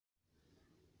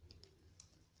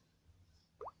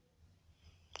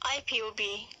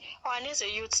IPOB,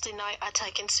 Ohaneze youths deny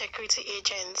attacking security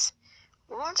agents.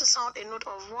 We want to sound a note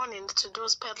of warning to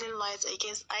those peddling lies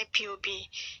against IPOB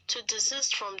to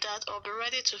desist from that or be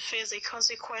ready to face the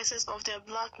consequences of their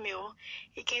blackmail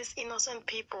against innocent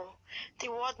people. The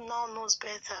world now knows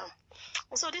better.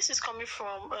 So this is coming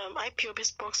from IPOB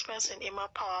spokesperson Emma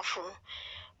Powerful.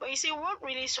 But you see, what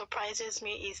really surprises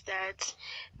me is that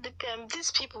these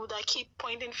people that keep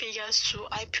pointing fingers to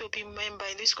IPOB member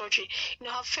in this country,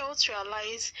 have failed to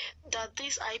realize that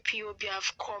this IPOB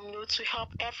have come, to help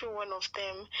every one of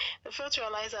them. They failed to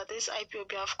realize that this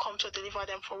IPOB have come to deliver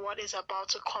them for what is about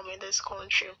to come in this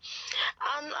country.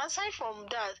 And aside from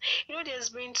that,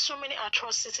 there's been so many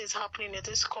atrocities happening in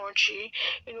this country.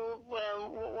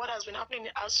 What has been happening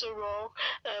in Aso Rock,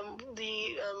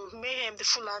 the mayhem, the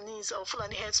Fulanis or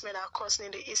Fulani headsmen are causing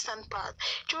in the eastern part.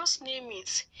 Just name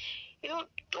it.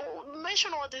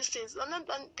 Mention all these things, and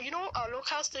our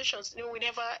local stations, they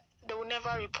will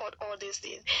never report all these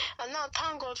things. And now,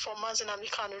 thank God for Mazi Nnamdi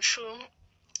Kanu through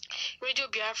Radio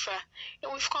Biafra,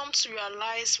 we've come to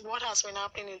realize what has been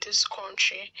happening in this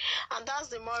country, and that's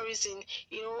the more reason,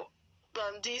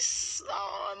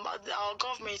 our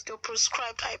government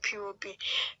prescribed IPOB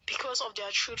because of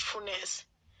their truthfulness.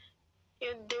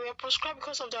 They were prescribed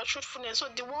because of their truthfulness, so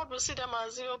the world will see them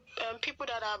as people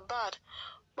that are bad.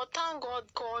 But thank God,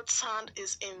 God's hand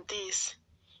is in this.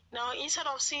 Now, instead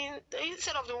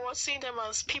of the world seeing them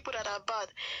as people that are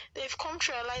bad, they've come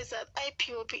to realize that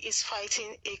IPOB is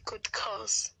fighting a good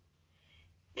cause.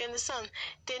 You understand?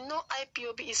 They know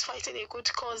IPOB is fighting a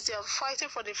good cause. They are fighting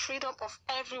for the freedom of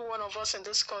every one of us in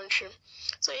this country.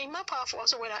 So, in my path,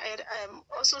 also went ahead,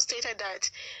 also stated that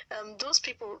those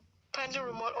people pending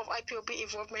rumor of IPOB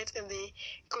involvement in the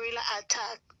guerrilla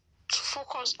attack to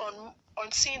focus on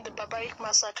seeing the barbaric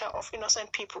massacre of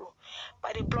innocent people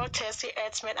by the bloodthirsty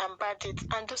herdsmen and bandits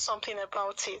and do something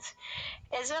about it.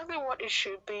 Exactly what it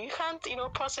should be. You can't,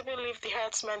 possibly leave the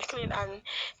herdsmen clean and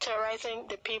terrorizing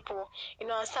the people,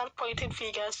 and start pointing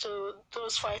fingers to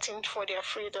those fighting for their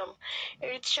freedom.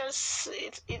 It's just,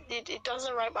 it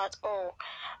doesn't rhyme at all.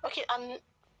 Okay, and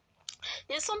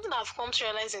there's something I've come to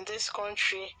realize in this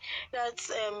country, that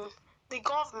the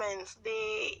government,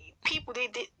 the people,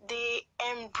 they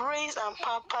embrace and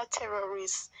pamper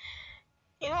terrorists.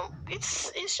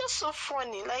 It's just so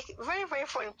funny, like very, very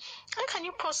funny. How can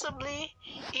you possibly,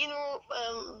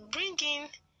 bring in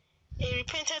a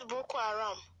repented Boko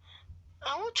Haram?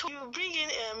 I want to bring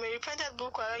in a repentant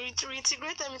Boko Haram, to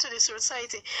reintegrate them into the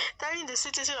society, telling the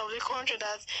citizens of the country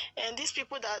that these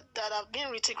people that have been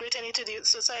reintegrated into the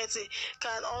society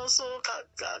can also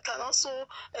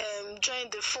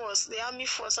join the force, the army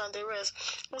force and the rest.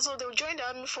 Also, they will join the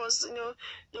army force,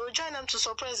 they will join them to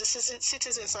suppress the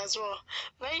citizens as well.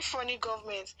 Very funny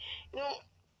government,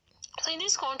 So in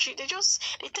this country, they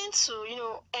tend to,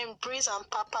 embrace and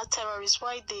pamper terrorists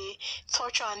while they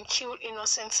torture and kill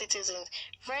innocent citizens.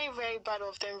 Very, very bad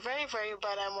of them. Very, very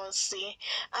bad, I must say.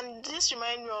 And this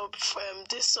reminds me of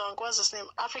this song. What's his name?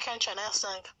 African China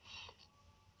sang.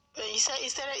 He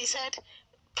said,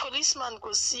 policeman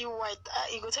go see white.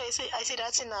 He go tell you, I say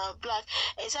that's in black.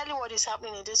 Exactly what is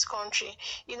happening in this country.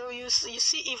 You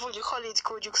see evil, you call it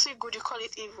good. You see good, you call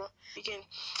it evil. Again.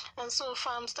 And so,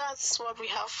 fams, that's what we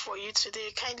have for you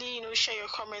today. Kindly, share your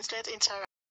comments. Let's interact.